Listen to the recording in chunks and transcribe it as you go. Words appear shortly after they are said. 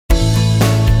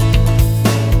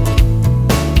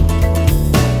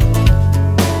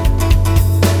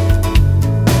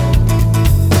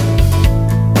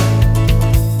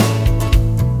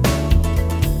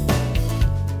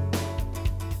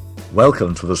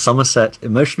Welcome to the Somerset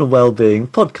Emotional Wellbeing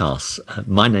Podcast.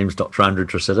 My name's Dr. Andrew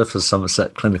Tresidder for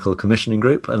Somerset Clinical Commissioning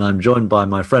Group, and I'm joined by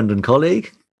my friend and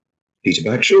colleague, Peter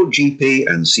Bagshaw, GP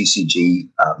and CCG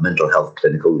Mental Health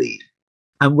Clinical Lead.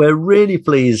 And we're really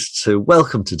pleased to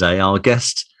welcome today our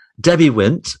guest, Debbie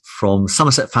Wint from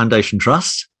Somerset Foundation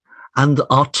Trust. And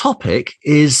our topic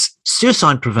is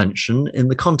suicide prevention in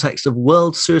the context of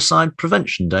World Suicide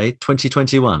Prevention Day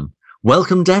 2021.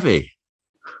 Welcome, Debbie.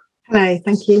 Hello,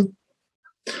 thank you.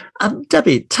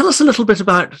 Debbie, tell us a little bit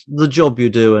about the job you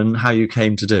do and how you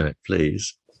came to do it,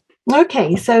 please.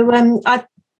 Okay, so I've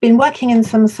been working in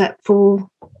Somerset for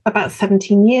about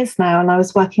 17 years now, and I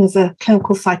was working as a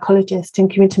clinical psychologist in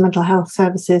community mental health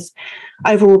services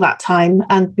over all that time,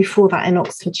 and before that in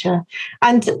Oxfordshire.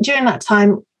 And during that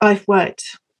time, I've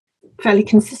worked fairly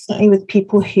consistently with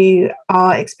people who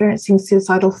are experiencing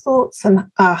suicidal thoughts and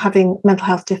are having mental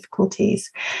health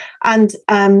difficulties, and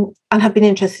have been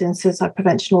interested in suicide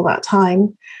prevention all that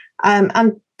time.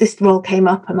 And this role came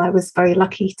up, and I was very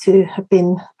lucky to have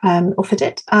been offered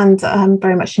it, and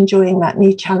very much enjoying that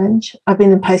new challenge. I've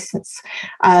been in post since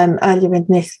earlier in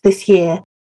this year.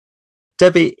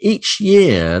 Debbie, each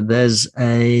year there's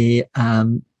a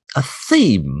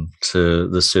theme to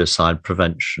the Suicide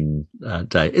Prevention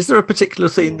Day. Is there a particular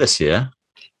theme this year?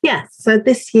 Yes. So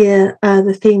this year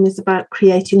the theme is about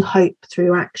creating hope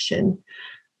through action,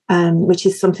 which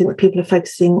is something that people are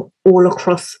focusing all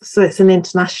across. So it's an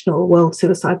international World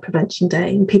Suicide Prevention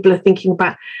Day, and people are thinking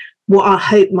about what our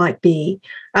hope might be.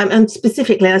 And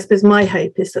specifically, I suppose my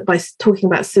hope is that by talking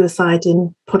about suicide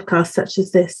in podcasts such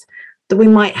as this, that we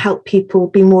might help people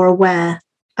be more aware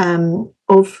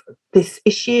of this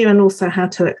issue and also how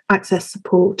to access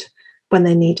support when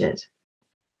they need it.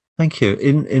 Thank you.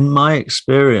 In my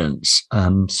experience,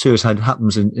 suicide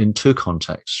happens in two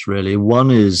contexts, really.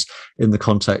 One is in the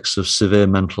context of severe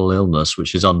mental illness,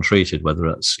 which is untreated, whether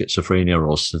it's schizophrenia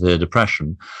or severe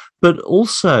depression. But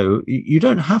also, you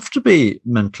don't have to be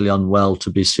mentally unwell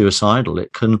to be suicidal.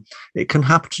 It can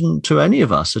happen to any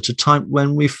of us at a time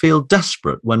when we feel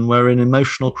desperate, when we're in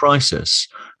emotional crisis.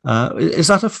 Is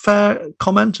that a fair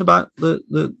comment about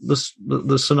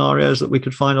the scenarios that we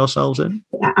could find ourselves in?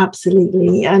 Yeah,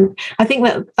 absolutely. And I think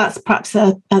that's perhaps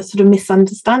a sort of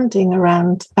misunderstanding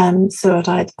around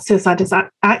suicide. Suicide is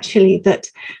actually that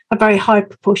a very high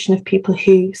proportion of people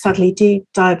who sadly do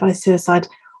die by suicide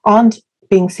aren't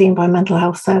being seen by mental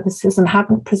health services and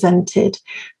haven't presented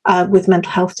with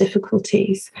mental health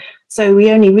difficulties. So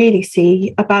we only really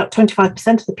see about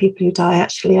 25% of the people who die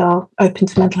actually are open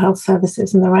to mental health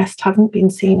services, and the rest haven't been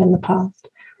seen in the past.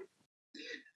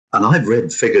 And I've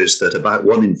read figures that about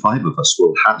 1 in 5 of us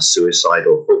will have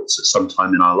suicidal thoughts at some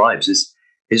time in our lives.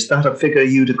 Is that a figure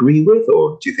you'd agree with,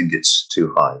 or do you think it's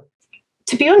too high?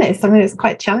 To be honest, I mean, it's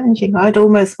quite challenging. I'd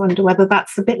almost wonder whether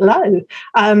that's a bit low,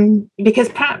 because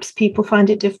perhaps people find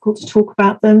it difficult to talk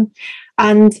about them.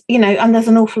 And, and there's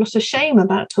an awful lot of shame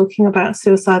about talking about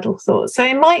suicidal thoughts. So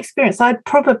in my experience, I'd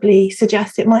probably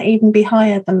suggest it might even be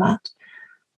higher than that.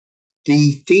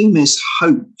 The theme is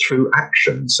hope through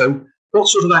action. So what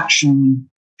sort of action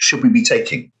should we be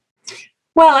taking?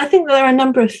 Well, I think there are a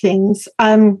number of things,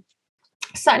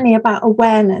 certainly about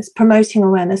awareness, promoting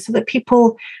awareness so that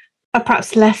people are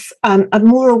perhaps are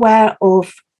more aware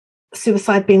of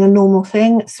suicide being a normal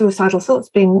thing, suicidal thoughts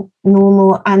being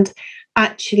normal, and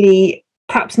actually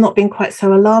perhaps not being quite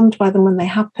so alarmed by them when they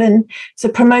happen. So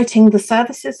promoting the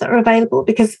services that are available,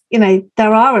 because,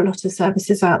 there are a lot of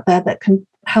services out there that can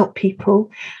help people,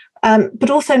 but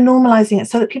also normalising it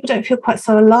so that people don't feel quite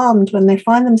so alarmed when they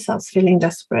find themselves feeling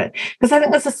desperate. Because I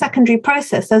think there's a secondary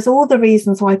process. There's all the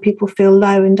reasons why people feel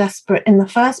low and desperate in the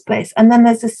first place. And then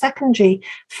there's a secondary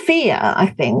fear, I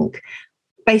think,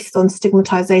 based on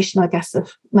stigmatisation, I guess,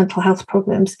 of mental health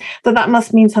problems, that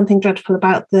must mean something dreadful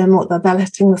about them, or that they're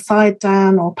letting the side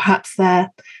down, or perhaps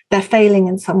they're failing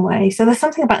in some way. So there's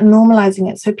something about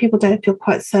normalising it so people don't feel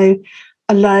quite so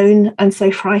alone and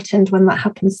so frightened when that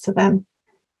happens to them.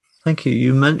 Thank you.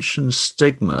 You mentioned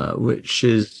stigma, which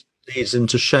leads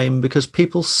into shame because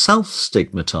people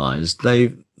self-stigmatise.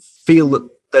 They feel that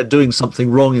they're doing something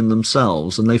wrong in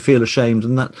themselves and they feel ashamed.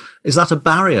 And is that a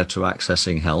barrier to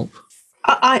accessing help?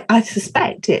 I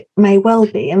suspect it may well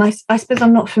be. And I suppose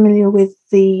I'm not familiar with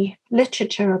the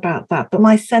literature about that, but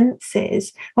my sense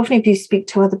is, often if you speak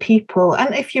to other people,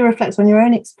 and if you reflect on your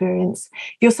own experience,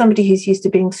 you're somebody who's used to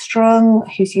being strong,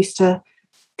 who's used to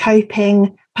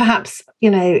coping. Perhaps,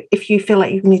 if you feel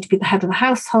like you need to be the head of the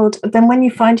household, then when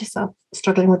you find yourself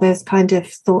struggling with those kind of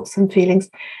thoughts and feelings,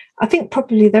 I think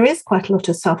probably there is quite a lot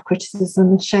of self-criticism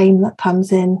and shame that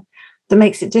comes in that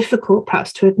makes it difficult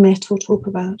perhaps to admit or talk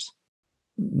about.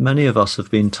 many of us have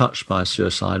been touched by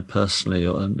suicide personally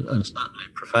and certainly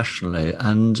professionally,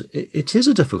 and it is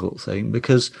a difficult thing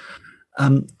because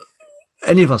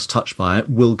any of us touched by it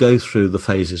will go through the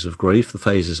phases of grief, the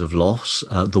phases of loss,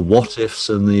 the what ifs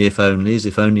and the if onlys.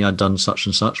 If only I'd done such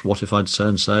and such. What if I'd so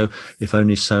and so? If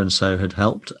only so and so had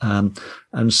helped.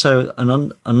 And so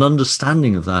an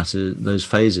understanding of that, those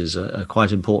phases are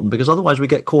quite important, because otherwise we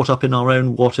get caught up in our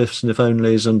own what ifs and if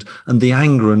onlys and the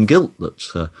anger and guilt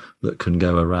that can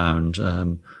go around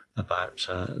about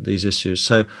these issues.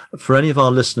 So for any of our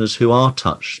listeners who are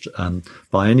touched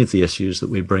by any of the issues that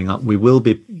we bring up, we will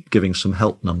be giving some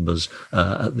help numbers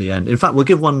at the end. In fact, we'll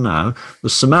give one now. The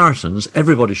Samaritans,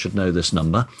 everybody should know this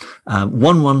number,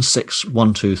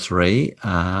 116123,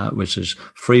 which is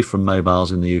free from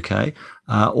mobiles in the UK,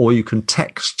 or you can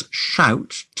text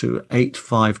SHOUT to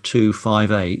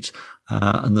 85258,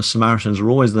 and the Samaritans are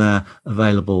always there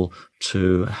available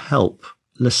to help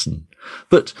listen.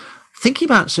 But thinking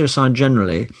about suicide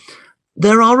generally,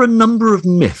 there are a number of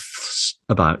myths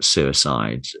about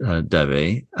suicide,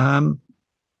 Devi. Can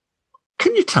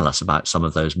you tell us about some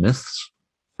of those myths?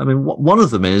 I mean, one of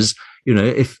them is,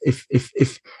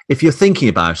 if you're thinking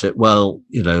about it, well,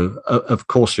 of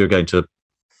course you're going to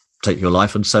take your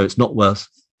life, and so it's not worth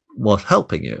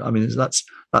helping you. I mean, that's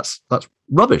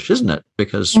rubbish, isn't it?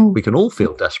 Because we can all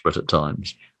feel desperate at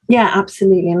times. Yeah,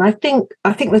 absolutely. And I think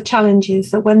the challenge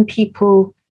is that when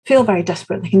people feel very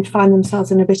desperate, they can find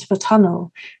themselves in a bit of a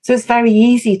tunnel. So it's very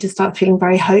easy to start feeling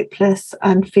very hopeless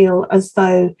and feel as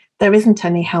though there isn't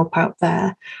any help out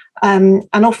there. And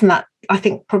often that, I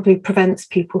think, probably prevents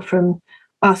people from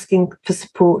asking for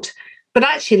support. But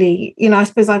actually, I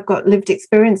suppose I've got lived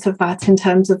experience of that in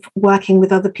terms of working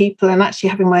with other people and actually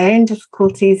having my own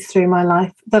difficulties through my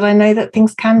life, that I know that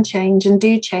things can change and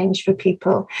do change for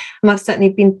people. And I've certainly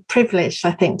been privileged,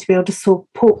 I think, to be able to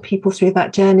support people through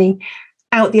that journey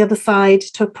out the other side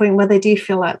to a point where they do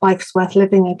feel like life's worth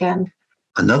living again.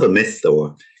 Another myth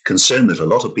or concern that a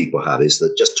lot of people have is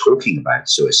that just talking about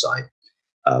suicide,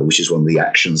 which is one of the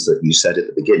actions that you said at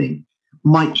the beginning,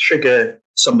 might trigger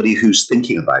somebody who's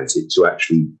thinking about it to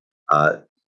actually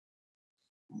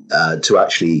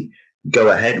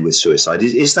go ahead with suicide.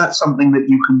 Is that something that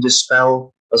you can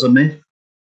dispel as a myth?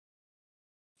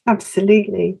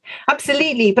 Absolutely.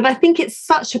 But I think it's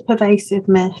such a pervasive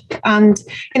myth. And,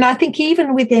 I think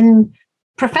even within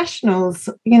professionals,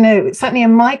 certainly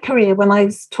in my career, when I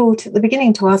was taught at the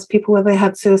beginning to ask people whether they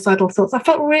had suicidal thoughts, I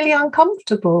felt really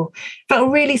uncomfortable,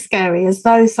 felt really scary, as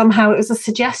though somehow it was a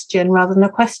suggestion rather than a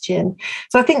question.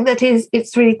 So I think that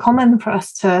it's really common for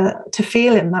us to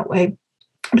feel in that way.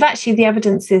 But actually the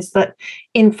evidence is that,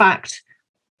 in fact,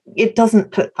 it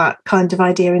doesn't put that kind of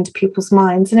idea into people's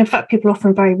minds. And in fact, people are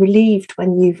often very relieved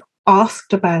when you've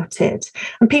asked about it.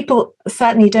 And people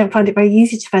certainly don't find it very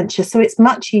easy to venture. So it's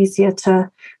much easier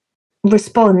to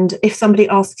respond if somebody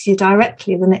asks you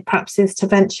directly than it perhaps is to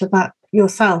venture that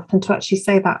yourself and to actually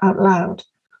say that out loud.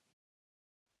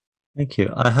 Thank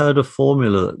you. I heard a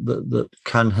formula that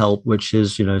can help, which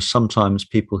is, sometimes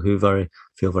people who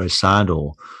feel very sad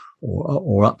or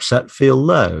upset feel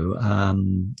low,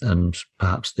 and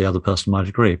perhaps the other person might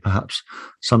agree. Perhaps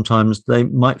sometimes they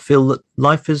might feel that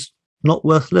life is not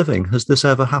worth living. Has this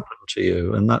ever happened to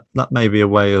you? And that may be a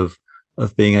way of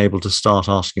being able to start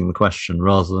asking the question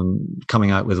rather than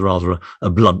coming out with rather a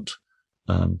blunt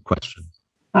question.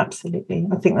 Absolutely.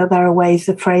 I think that there are ways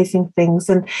of phrasing things.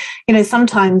 And,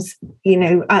 sometimes,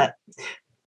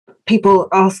 people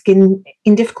ask in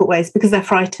difficult ways because they're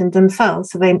frightened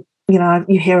themselves. So they,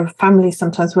 you hear of families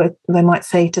sometimes where they might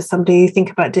say to somebody, you think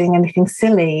about doing anything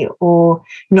silly, or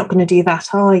you're not going to do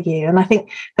that, are you? And I think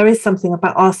there is something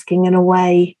about asking in a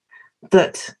way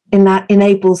that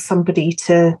enables somebody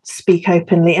to speak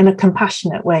openly in a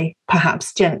compassionate way,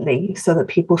 perhaps gently, so that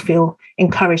people feel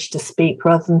encouraged to speak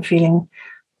rather than feeling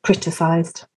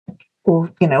criticised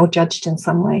or judged in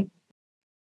some way.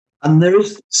 And there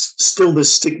is still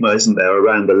this stigma, isn't there,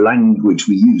 around the language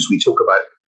we use. We talk about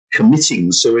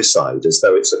committing suicide as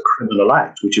though it's a criminal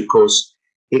act, which of course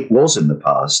it was in the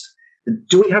past.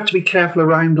 Do we have to be careful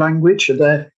around language? Are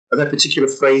there particular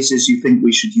phrases you think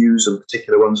we should use and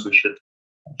particular ones we should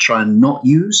try and not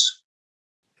use?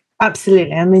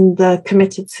 Absolutely. I mean, the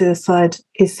committed suicide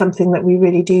is something that we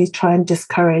really do try and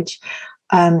discourage.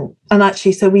 And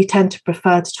actually, so we tend to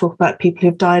prefer to talk about people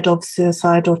who've died of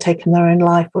suicide or taken their own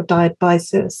life or died by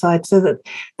suicide, so that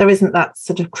there isn't that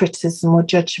sort of criticism or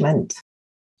judgment.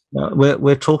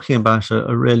 We're talking about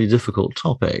a really difficult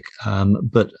topic,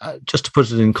 but just to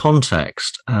put it in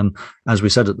context, as we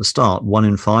said at the start, 1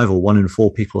 in 5 or 1 in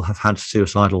 4 people have had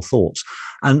suicidal thoughts.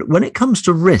 And when it comes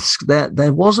to risk,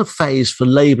 there was a phase for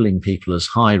labeling people as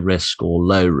high risk or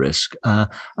low risk.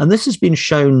 And this has been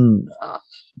shown,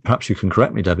 perhaps you can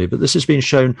correct me, Debbie, but this has been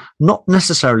shown not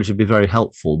necessarily to be very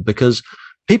helpful, because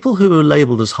people who are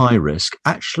labelled as high risk,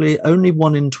 actually only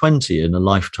 1 in 20 in a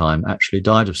lifetime actually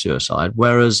died of suicide,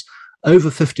 whereas over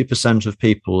 50% of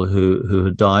people who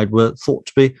had died were thought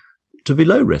to be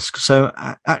low risk. So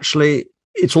actually,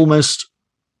 it's almost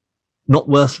not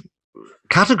worth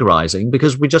categorising,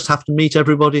 because we just have to meet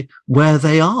everybody where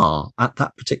they are at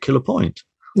that particular point.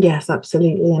 Yes,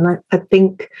 absolutely. And I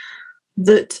think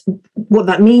that what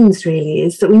that means really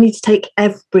is that we need to take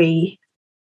everybody's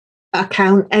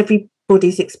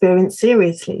experience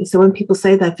seriously. So when people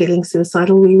say they're feeling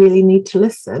suicidal, we really need to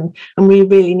listen, and we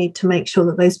really need to make sure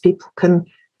that those people can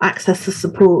access the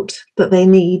support that they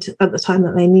need at the time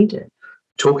that they need it.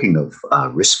 Talking of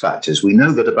risk factors, we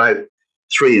know that about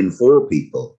 3 in 4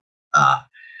 people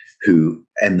who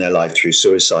end their life through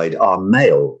suicide are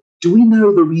male. Do we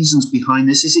know the reasons behind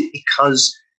this? Is it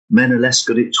because men are less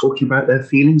good at talking about their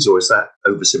feelings, or is that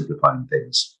oversimplifying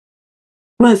things?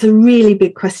 Well, it's a really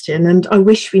big question, and I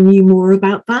wish we knew more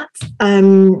about that.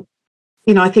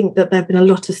 I think that there have been a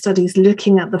lot of studies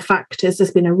looking at the factors.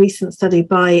 There's been a recent study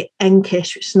by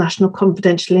NCISH, which is National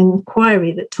Confidential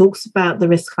Inquiry, that talks about the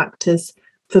risk factors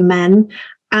for men.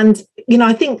 And,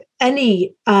 I think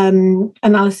any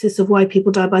analysis of why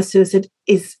people die by suicide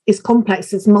is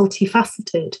complex, it's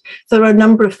multifaceted. So there are a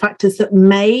number of factors that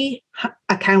may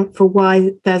account for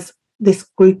why there's this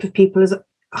group of people as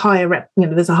higher,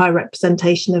 there's a high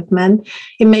representation of men.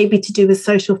 It may be to do with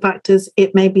social factors.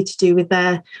 It may be to do with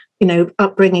their,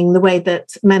 upbringing, the way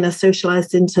that men are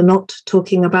socialized into not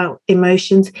talking about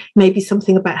emotions. Maybe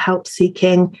something about help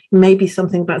seeking. Maybe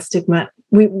something about stigma.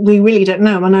 We really don't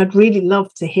know. And I'd really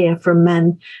love to hear from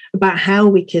men about how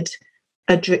we could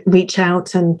reach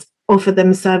out and offer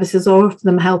them services or offer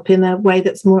them help in a way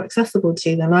that's more accessible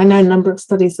to them. I know a number of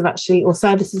studies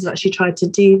services have actually tried to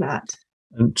do that.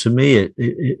 And to me,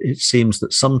 it seems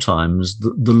that sometimes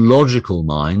the logical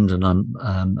mind, and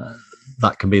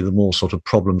that can be the more sort of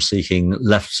problem-seeking,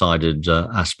 left-sided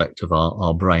aspect of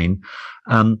our brain,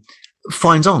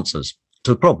 finds answers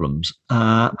to problems.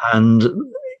 And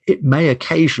it may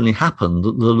occasionally happen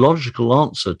that the logical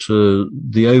answer to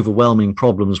the overwhelming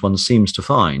problems one seems to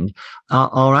find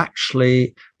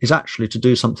is actually to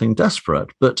do something desperate.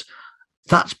 But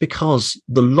that's because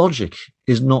the logic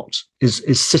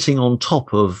is sitting on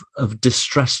top of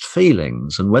distressed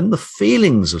feelings. And when the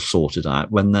feelings are sorted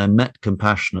out, when they're met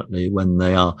compassionately, when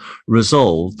they are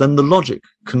resolved, then the logic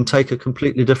can take a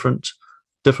completely different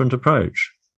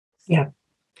approach. Yeah.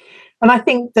 And I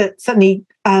think that certainly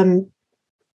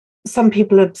some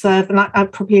people observe, and I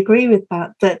probably agree with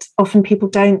that often people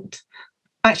don't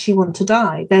actually want to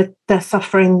die. They're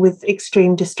suffering with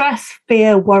extreme distress,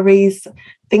 fear, worries,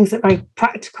 things that are very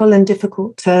practical and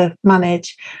difficult to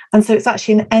manage. And so it's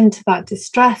actually an end to that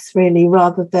distress, really,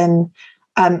 rather than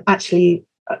actually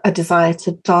a desire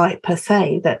to die per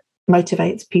se that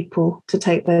motivates people to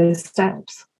take those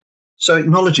steps. So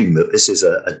acknowledging that this is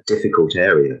a difficult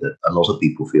area that a lot of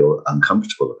people feel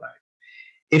uncomfortable about,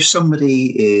 if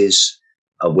somebody is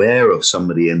aware of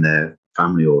somebody in their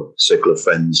family or circle of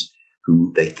friends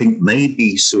who they think may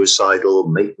be suicidal,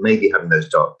 may be having those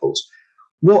dark thoughts,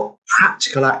 what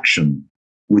practical action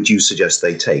would you suggest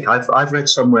they take? I've read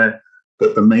somewhere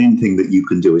that the main thing that you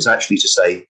can do is actually to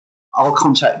say, I'll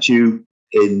contact you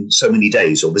in so many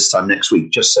days or this time next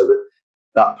week, just so that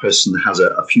that person has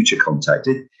a future contact.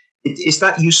 Is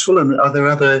that useful? And are there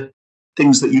other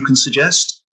things that you can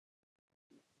suggest?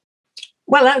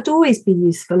 Well, that would always be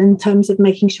useful in terms of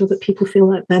making sure that people feel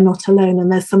like they're not alone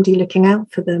and there's somebody looking out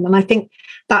for them. And I think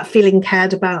that feeling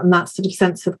cared about and that sort of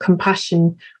sense of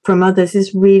compassion from others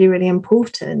is really, really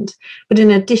important. But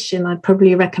in addition, I'd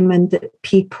probably recommend that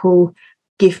people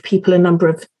give people a number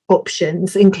of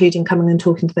options, including coming and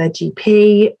talking to their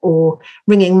GP or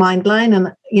ringing Mindline.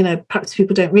 And, perhaps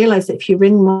people don't realise that if you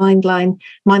ring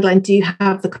Mindline do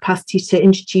have the capacity to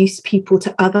introduce people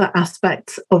to other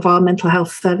aspects of our mental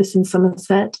health service in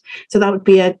Somerset. So that would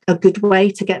be a good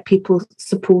way to get people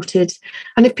supported.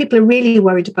 And if people are really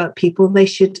worried about people, they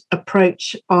should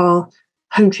approach our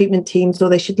home treatment teams, or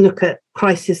they should look at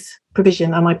crisis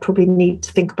provision. And I probably need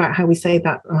to think about how we say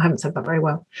that. I haven't said that very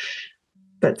well.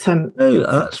 But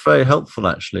that's very helpful,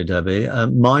 actually, Debbie.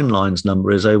 Mindline's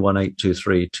number is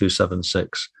 01823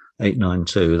 276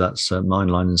 892. That's Mine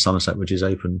Line in Somerset, which is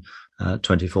open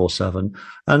 24/7.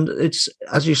 And it's,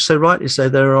 as you so rightly say,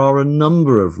 there are a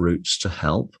number of routes to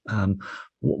help.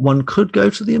 One could go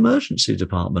to the emergency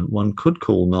department. One could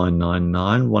call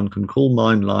 999. One can call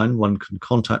Mine Line. One can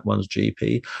contact one's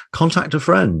GP, contact a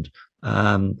friend,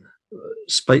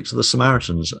 speak to the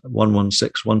Samaritans,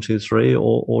 116 123,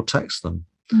 or text them,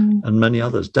 and many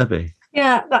others. Debbie?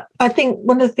 Yeah, I think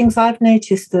one of the things I've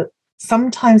noticed that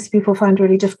sometimes people find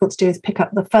really difficult to do is pick up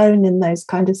the phone in those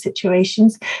kind of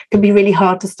situations. It can be really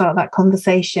hard to start that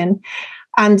conversation.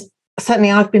 And certainly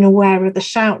I've been aware of the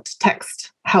Shout text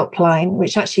helpline,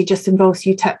 which actually just involves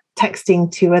you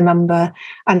texting to a number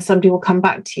and somebody will come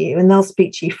back to you and they'll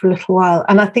speak to you for a little while.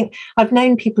 And I think I've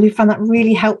known people who found that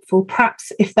really helpful,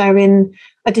 perhaps if they're in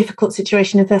a difficult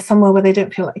situation, if they're somewhere where they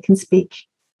don't feel like they can speak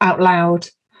out loud,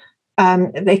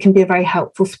 they can be a very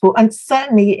helpful support. And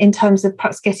certainly in terms of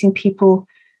perhaps getting people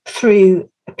through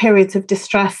periods of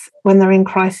distress when they're in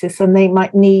crisis and they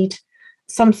might need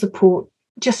some support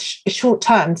just short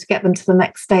term to get them to the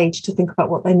next stage to think about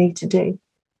what they need to do.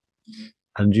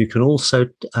 And you can also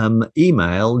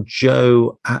email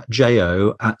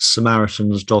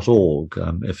jo@samaritans.org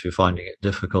if you're finding it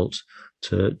difficult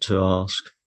to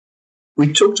ask.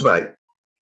 We talked about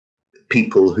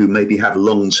people who maybe have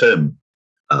long-term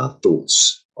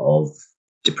thoughts of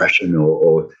depression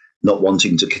or not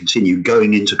wanting to continue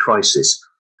going into crisis.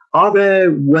 Are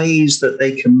there ways that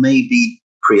they can maybe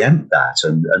preempt that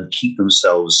and keep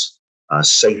themselves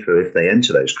safer if they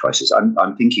enter those crises?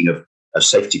 I'm thinking of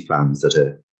safety plans that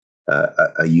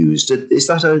are used. Is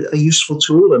that a useful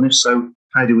tool? And if so,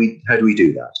 how do we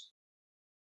do that?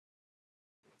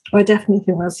 I definitely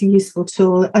think that's a useful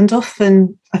tool. And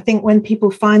often, I think when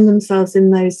people find themselves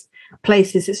in those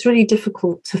places, it's really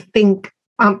difficult to think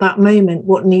at that moment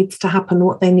what needs to happen,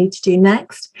 what they need to do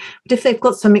next. But if they've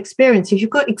got some experience, if you've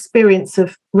got experience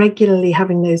of regularly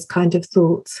having those kind of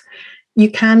thoughts, you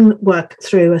can work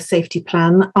through a safety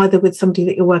plan, either with somebody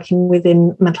that you're working with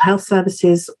in mental health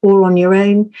services or on your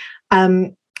own.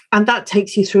 And that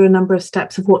takes you through a number of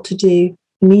steps of what to do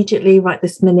immediately, right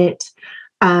this minute,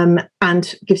 and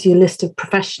gives you a list of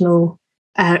professional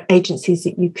agencies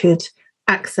that you could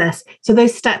access. So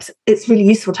those steps, it's really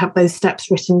useful to have those steps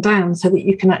written down so that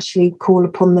you can actually call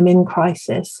upon them in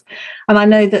crisis. And I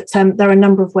know that there are a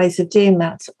number of ways of doing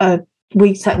that.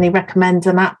 We certainly recommend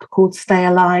an app called Stay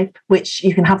Alive, which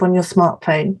you can have on your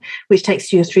smartphone, which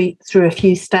takes you through a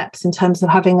few steps in terms of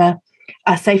having a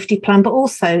safety plan, but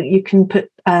also you can put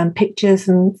pictures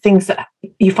and things that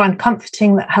you find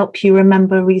comforting that help you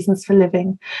remember reasons for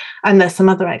living. And there's some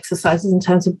other exercises in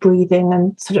terms of breathing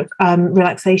and sort of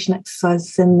relaxation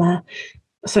exercises in there.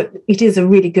 So it is a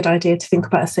really good idea to think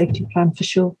about a safety plan for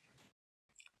sure.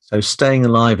 So Staying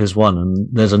Alive is one, and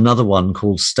there's another one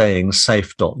called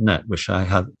stayingsafe.net, which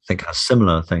I think has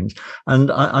similar things. And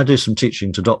I do some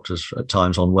teaching to doctors at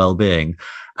times on well-being.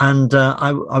 And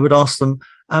I would ask them,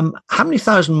 how many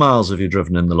thousand miles have you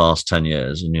driven in the last 10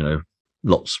 years? And,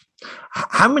 lots.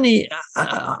 How many?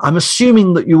 I'm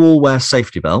assuming that you all wear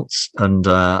safety belts, and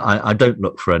I don't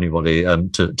look for anybody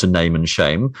to name and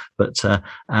shame. But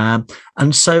and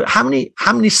so, how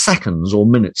many seconds or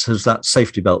minutes has that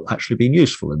safety belt actually been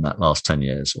useful in that last 10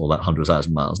 years or that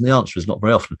 100,000 miles? And the answer is not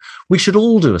very often. We should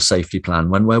all do a safety plan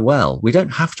when we're well. We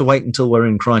don't have to wait until we're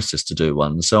in crisis to do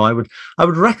one. So I would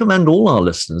recommend all our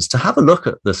listeners to have a look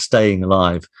at the Staying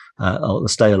Alive or the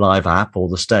Stay Alive app or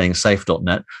the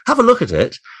stayingsafe.net. Have a look at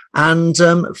it. And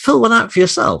fill one out for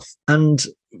yourself. And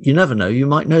you never know, you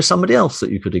might know somebody else that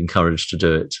you could encourage to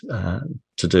do it,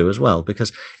 to do as well.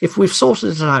 Because if we've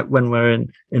sorted it out when we're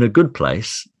in a good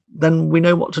place, then we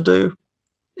know what to do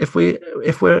if we're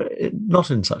not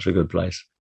in such a good place.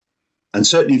 And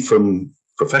certainly from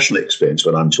professional experience,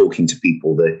 when I'm talking to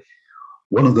people,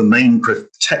 one of the main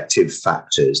protective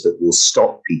factors that will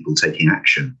stop people taking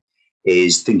action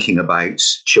is thinking about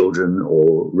children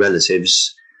or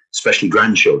relatives, especially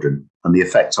grandchildren, and the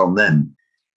effect on them.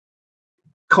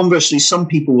 Conversely, some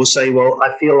people will say, well,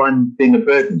 I feel I'm being a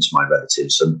burden to my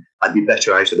relatives and I'd be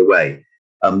better out of the way.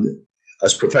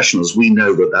 As professionals, we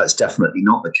know that that's definitely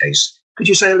not the case. Could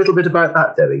you say a little bit about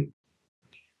that, Debbie?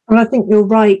 And I think you're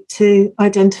right to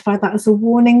identify that as a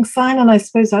warning sign. And I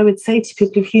suppose I would say to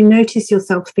people, if you notice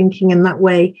yourself thinking in that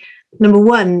way, number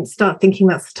one, start thinking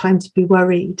that's the time to be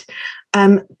worried.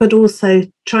 But also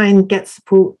try and get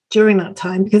support during that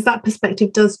time, because that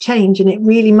perspective does change, and it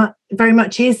really very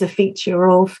much is a feature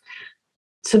of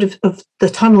sort of the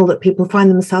tunnel that people find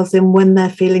themselves in when they're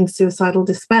feeling suicidal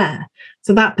despair.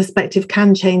 So that perspective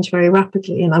can change very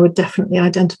rapidly, and I would definitely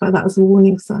identify that as a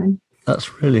warning sign.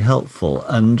 That's really helpful.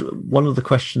 And one of the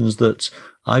questions that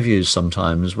I've used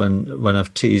sometimes when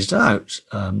I've teased out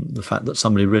the fact that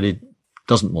somebody really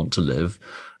doesn't want to live,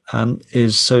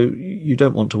 is so you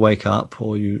don't want to wake up,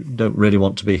 or you don't really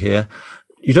want to be here.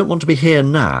 You don't want to be here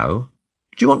now.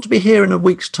 Do you want to be here in a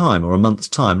week's time or a month's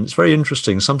time? And it's very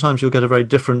interesting. Sometimes you'll get a very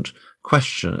different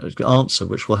answer,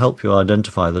 which will help you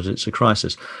identify that it's a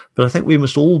crisis. But I think we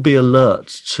must all be alert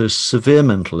to severe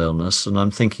mental illness, and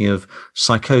I'm thinking of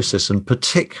psychosis, and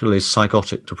particularly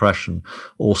psychotic depression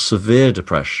or severe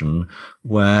depression,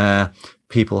 where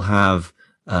people have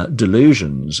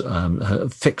delusions,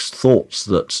 fixed thoughts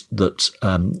that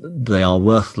they are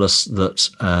worthless,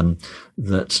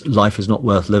 that life is not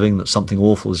worth living, that something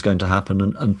awful is going to happen,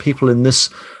 and people in this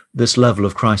level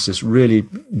of crisis really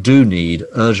do need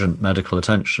urgent medical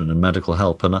attention and medical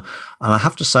help. And I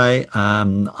have to say,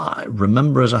 I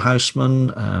remember as a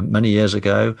houseman many years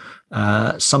ago,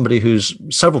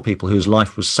 several people whose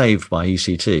life was saved by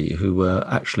ECT, who were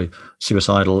actually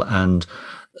suicidal, and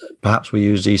perhaps we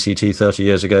used ECT 30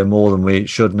 years ago more than we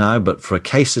should now, but for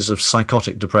cases of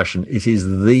psychotic depression, it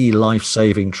is the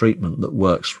life-saving treatment that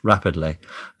works rapidly.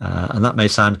 And that may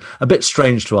sound a bit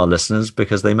strange to our listeners,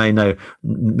 because they may know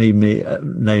may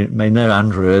know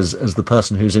Andrew as the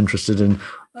person who's interested in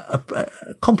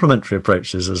complementary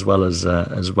approaches as well as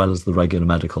the regular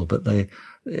medical, but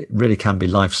it really can be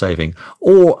life-saving.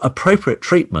 Or appropriate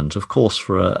treatment, of course,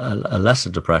 for a lesser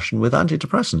depression with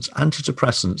antidepressants.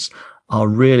 Antidepressants are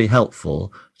really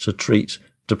helpful to treat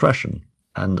depression,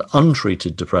 and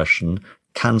untreated depression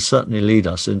can certainly lead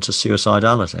us into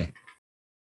suicidality.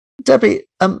 Debbie,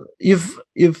 you've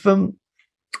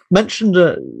mentioned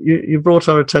you brought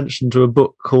our attention to a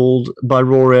book by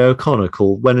Rory O'Connor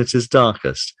called When It Is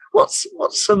Darkest. What's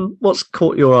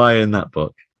caught your eye in that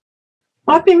book?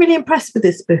 I've been really impressed with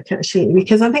this book, actually,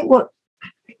 because I think what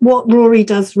Rory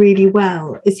does really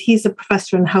well is he's a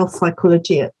professor in health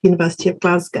psychology at the University of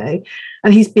Glasgow,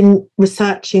 and he's been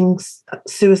researching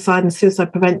suicide and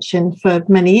suicide prevention for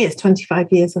many years,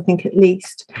 25 years, I think, at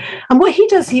least. And what he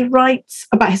does, he writes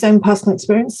about his own personal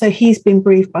experience. So he's been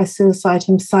bereaved by suicide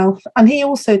himself, and he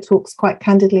also talks quite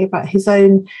candidly about his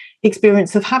own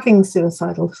experience of having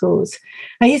suicidal thoughts.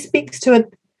 And he speaks to a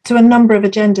number of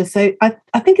agendas. So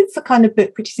I think it's the kind of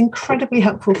book which is incredibly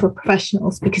helpful for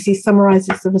professionals, because he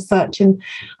summarises the research in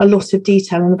a lot of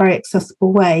detail in a very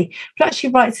accessible way, but actually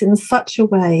writes it in such a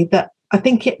way that I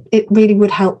think it really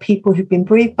would help people who've been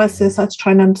bereaved by suicide to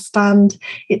try and understand.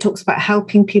 It talks about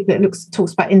helping people. It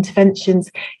talks about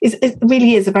interventions. It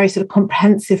really is a very sort of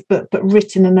comprehensive book, but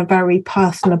written in a very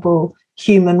personable,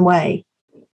 human way.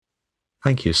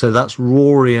 Thank you. So that's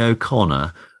Rory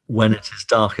O'Connor, When It Is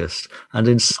Darkest. And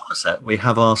in Somerset, we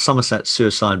have our Somerset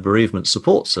Suicide Bereavement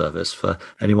Support Service for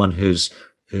anyone who's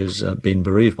been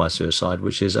bereaved by suicide,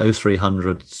 which is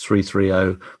 0300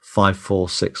 330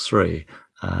 5463.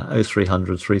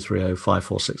 0300 330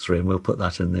 5463, and we'll put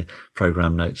that in the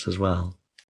programme notes as well.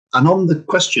 And on the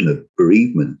question of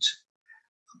bereavement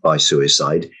by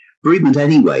suicide, bereavement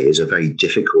anyway is a very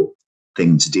difficult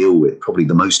thing to deal with, probably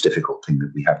the most difficult thing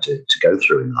that we have to go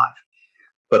through in life.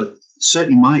 But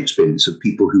certainly my experience of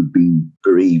people who've been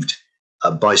bereaved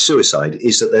by suicide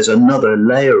is that there's another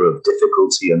layer of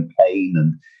difficulty and pain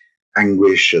and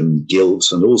anguish and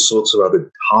guilt and all sorts of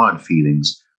other hard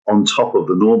feelings on top of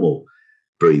the normal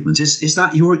bereavement. Is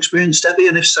that your experience, Debbie?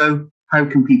 And if so, how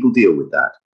can people deal with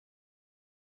that?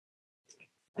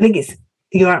 I think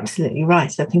you're absolutely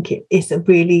right. I think it is a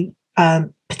really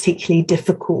particularly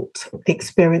difficult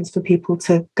experience for people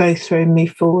to go through and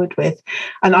move forward with.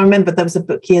 And I remember there was a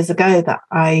book years ago that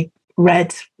I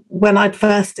read when I'd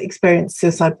first experienced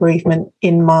suicide bereavement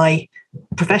in my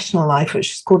professional life,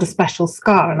 which is called A Special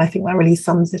Scar. And I think that really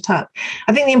sums it up.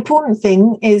 I think the important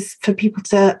thing is for people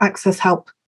to access help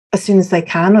as soon as they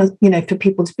can, or, for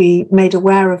people to be made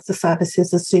aware of the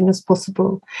services as soon as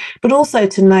possible, but also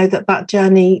to know that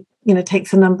journey,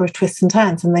 takes a number of twists and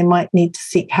turns, and they might need to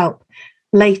seek help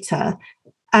later,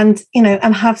 and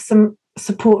have some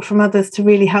support from others to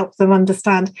really help them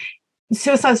understand.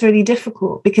 Suicide is really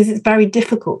difficult because it's very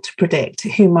difficult to predict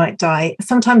who might die.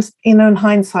 Sometimes, in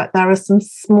hindsight, there are some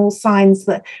small signs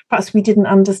that perhaps we didn't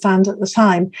understand at the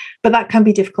time, but that can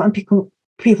be difficult, and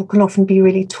people can often be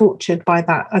really tortured by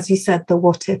that, as you said, the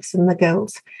what ifs and the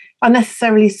guilt.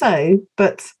 Unnecessarily so,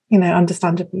 but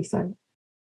understandably so.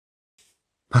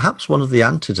 Perhaps one of the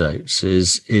antidotes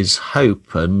is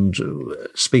hope, and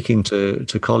speaking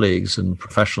to colleagues and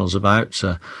professionals about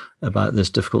this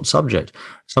difficult subject.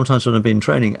 Sometimes when I've been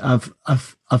training, I've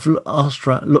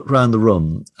looked around the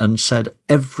room and said,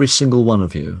 every single one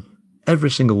of you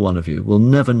will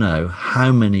never know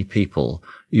how many people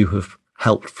you have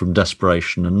helped from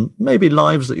desperation, and maybe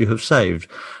lives that you have saved.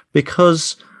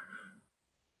 because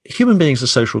human beings are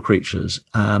social creatures,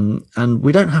 and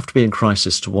we don't have to be in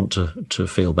crisis to want to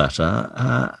feel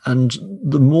better. And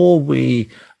the more we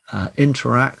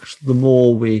interact, the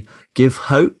more we give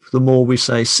hope, the more we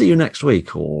say, see you next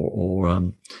week,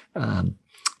 or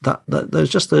that there's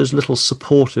just those little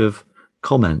supportive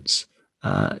comments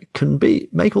can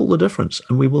make all the difference,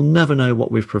 and we will never know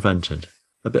what we've prevented.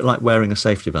 A bit like wearing a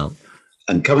safety belt.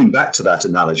 And coming back to that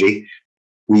analogy,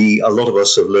 a lot of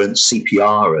us have learned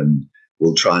CPR and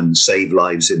will try and save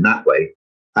lives in that way.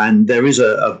 And there is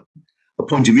a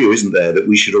point of view, isn't there, that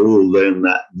we should all learn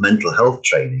that mental health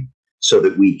training so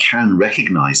that we can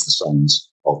recognize the signs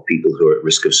of people who are at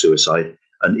risk of suicide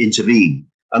and intervene.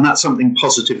 And that's something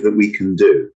positive that we can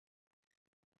do.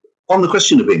 On the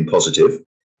question of being positive,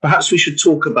 perhaps we should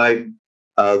talk about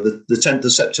the 10th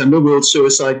of September, World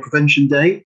Suicide Prevention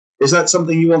Day. Is that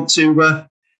something you want to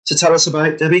tell us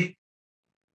about, Debbie?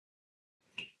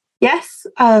 Yes.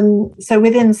 So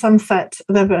within Somerset,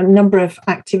 there are a number of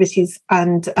activities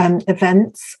and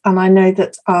events. And I know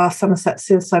that our Somerset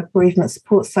Suicide Bereavement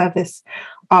Support Service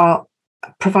are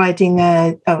providing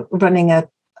running a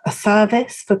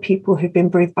service for people who've been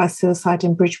bereaved by suicide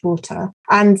in Bridgewater.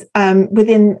 And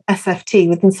within SFT,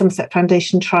 within Somerset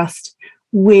Foundation Trust,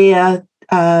 we've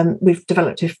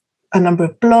developed a number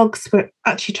of blogs. We're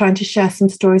actually trying to share some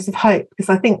stories of hope, because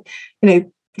I think,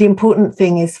 the important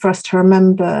thing is for us to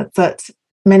remember that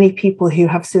many people who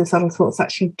have suicidal thoughts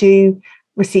actually do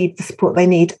receive the support they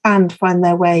need and find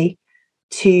their way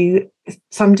to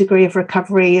some degree of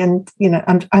recovery and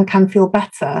can feel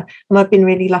better. And I've been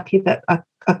really lucky that a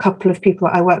couple of people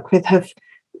that I work with have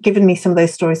given me some of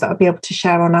those stories that I'll be able to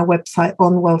share on our website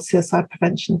on World Suicide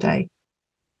Prevention Day.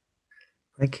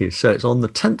 Thank you. So it's on the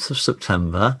 10th of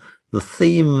September. The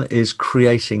theme is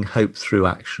creating hope through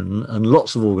action, and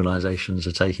lots of organisations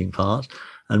are taking part.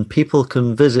 And people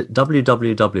can visit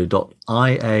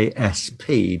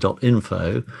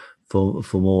www.iasp.info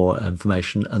for more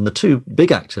information. And the two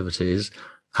big activities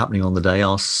happening on the day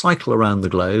are Cycle Around the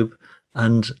Globe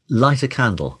and Light a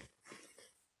Candle.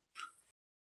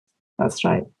 That's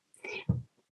right.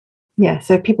 Yeah,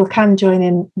 so people can join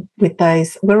in with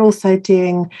those. We're also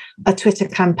doing a Twitter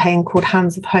campaign called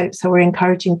Hands of Hope. So we're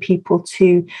encouraging people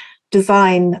to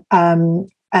design a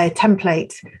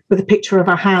template with a picture of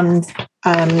a hand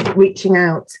reaching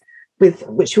out,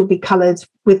 which will be coloured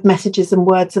with messages and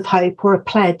words of hope, or a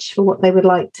pledge for what they would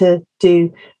like to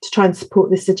do to try and support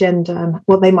this agenda, and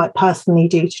what they might personally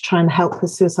do to try and help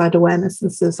with suicide awareness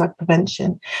and suicide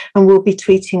prevention. And we'll be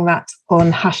tweeting that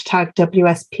on hashtag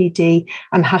WSPD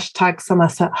and hashtag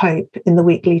Somerset Hope in the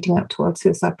week leading up to World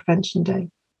Suicide Prevention Day.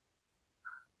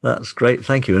 That's great,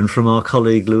 thank you. And from our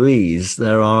colleague Louise,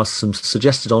 there are some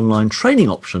suggested online training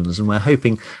options, and we're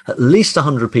hoping at least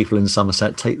 100 people in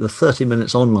Somerset take the 30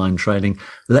 minutes online training,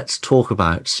 Let's Talk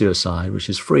About Suicide, which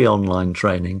is free online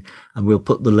training, and we'll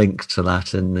put the link to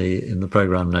that in the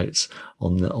programme notes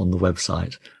on the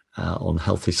website on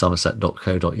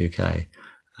healthysomerset.co.uk.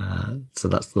 So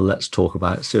that's the Let's Talk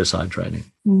About Suicide training.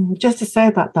 Just to say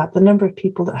about that, the number of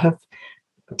people that have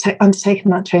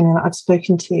undertaken that training that I've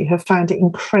spoken to have found it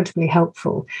incredibly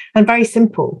helpful and very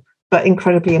simple, but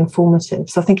incredibly informative.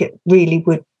 So I think it really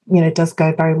would, does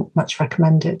go very much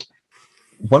recommended.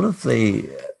 One of the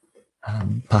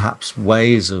perhaps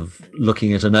ways of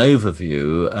looking at an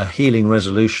overview, a healing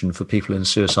resolution for people in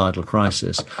suicidal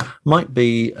crisis, might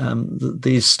be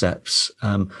these steps.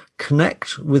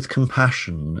 Connect with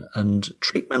compassion and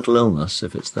treat mental illness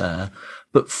if it's there,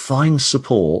 but find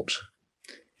support,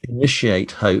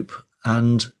 initiate hope,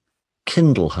 and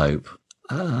kindle hope,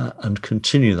 and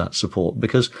continue that support.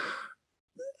 Because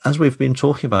as we've been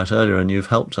talking about earlier, and you've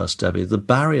helped us, Debbie, the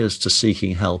barriers to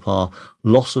seeking help are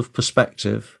loss of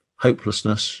perspective,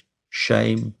 hopelessness,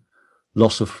 shame,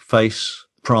 loss of faith,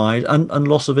 pride, and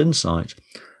loss of insight.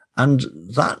 And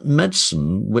that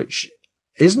medicine, which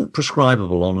isn't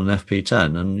prescribable on an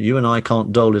FP10, and you and I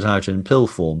can't dole it out in pill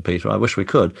form, Peter, I wish we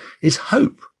could, is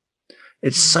hope.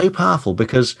 It's so powerful,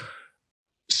 because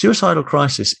suicidal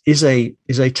crisis is a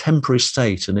temporary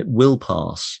state, and it will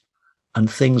pass and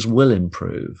things will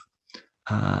improve.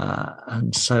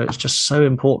 And so it's just so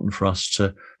important for us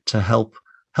to help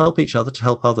each other, to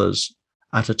help others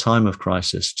at a time of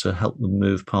crisis, to help them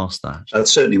move past that.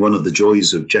 That's certainly one of the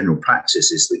joys of general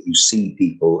practice, is that you see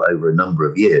people over a number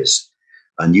of years.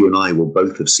 And you and I will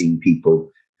both have seen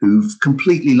people who've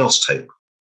completely lost hope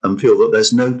and feel that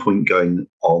there's no point going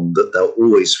on, that they'll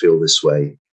always feel this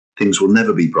way. Things will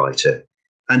never be brighter.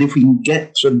 And if we can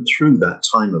get them through that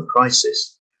time of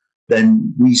crisis,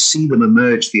 then we see them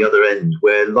emerge the other end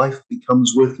where life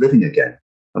becomes worth living again.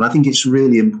 And I think it's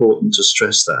really important to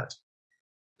stress that.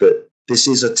 that this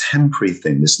is a temporary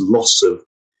thing. This loss of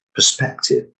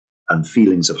perspective and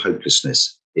feelings of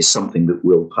hopelessness is something that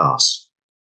will pass.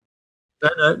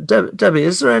 Debbie,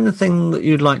 is there anything that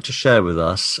you'd like to share with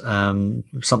us?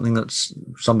 Something that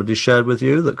somebody shared with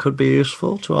you that could be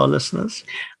useful to our listeners?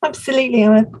 Absolutely.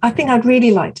 I think I'd really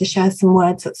like to share some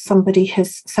words that somebody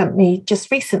has sent me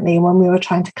just recently when we were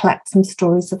trying to collect some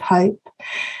stories of hope.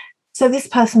 So this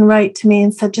person wrote to me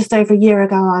and said, just over a year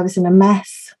ago, I was in a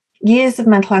mess. Years of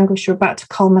mental anguish were about to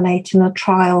culminate in a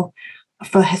trial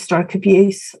for historic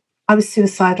abuse. I was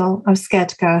suicidal. I was scared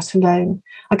to go out alone.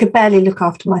 I could barely look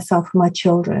after myself and my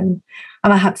children.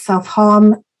 And I had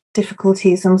self-harm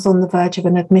difficulties and was on the verge of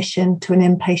an admission to an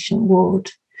inpatient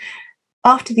ward.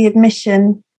 After the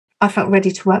admission, I felt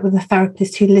ready to work with a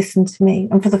therapist who listened to me.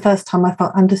 And for the first time, I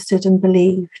felt understood and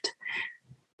believed.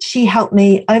 She helped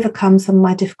me overcome some of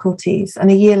my difficulties.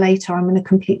 And a year later, I'm in a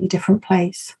completely different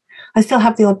place. I still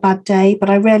have the odd bad day, but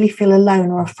I rarely feel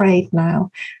alone or afraid now.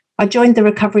 I joined the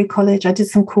Recovery College. I did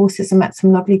some courses and met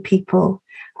some lovely people.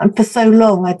 And for so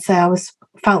long, I'd say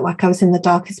felt like I was in the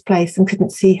darkest place and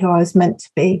couldn't see who I was meant to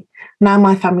be. Now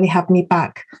my family have me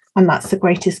back, and that's the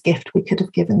greatest gift we could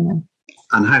have given them.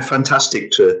 And how fantastic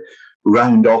to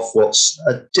round off what's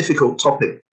a difficult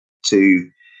topic to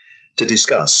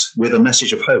discuss with a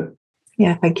message of hope.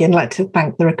 Yeah, thank you. I'd like to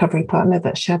thank the recovery partner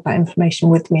that shared that information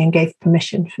with me and gave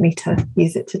permission for me to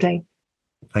use it today.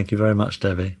 Thank you very much,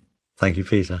 Debbie. Thank you,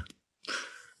 Peter.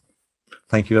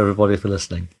 Thank you, everybody, for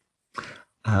listening.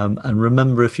 And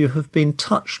remember, if you have been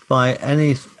touched by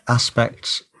any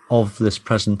aspects of this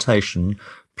presentation,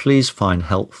 please find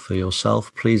help for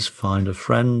yourself. Please find a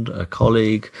friend, a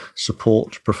colleague,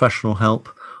 support, professional help,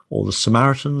 or the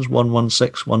Samaritans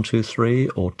 116 123,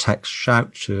 or text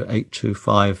shout to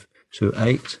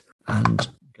 82528, and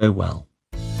go well.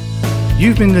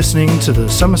 You've been listening to the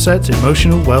Somerset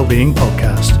Emotional Wellbeing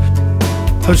Podcast,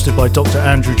 hosted by Dr.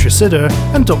 Andrew Tresidder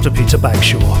and Dr. Peter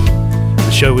Bagshaw.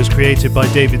 The show was created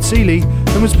by David Seeley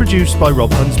and was produced by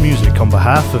Rob Hunt's Music on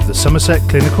behalf of the Somerset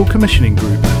Clinical Commissioning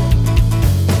Group.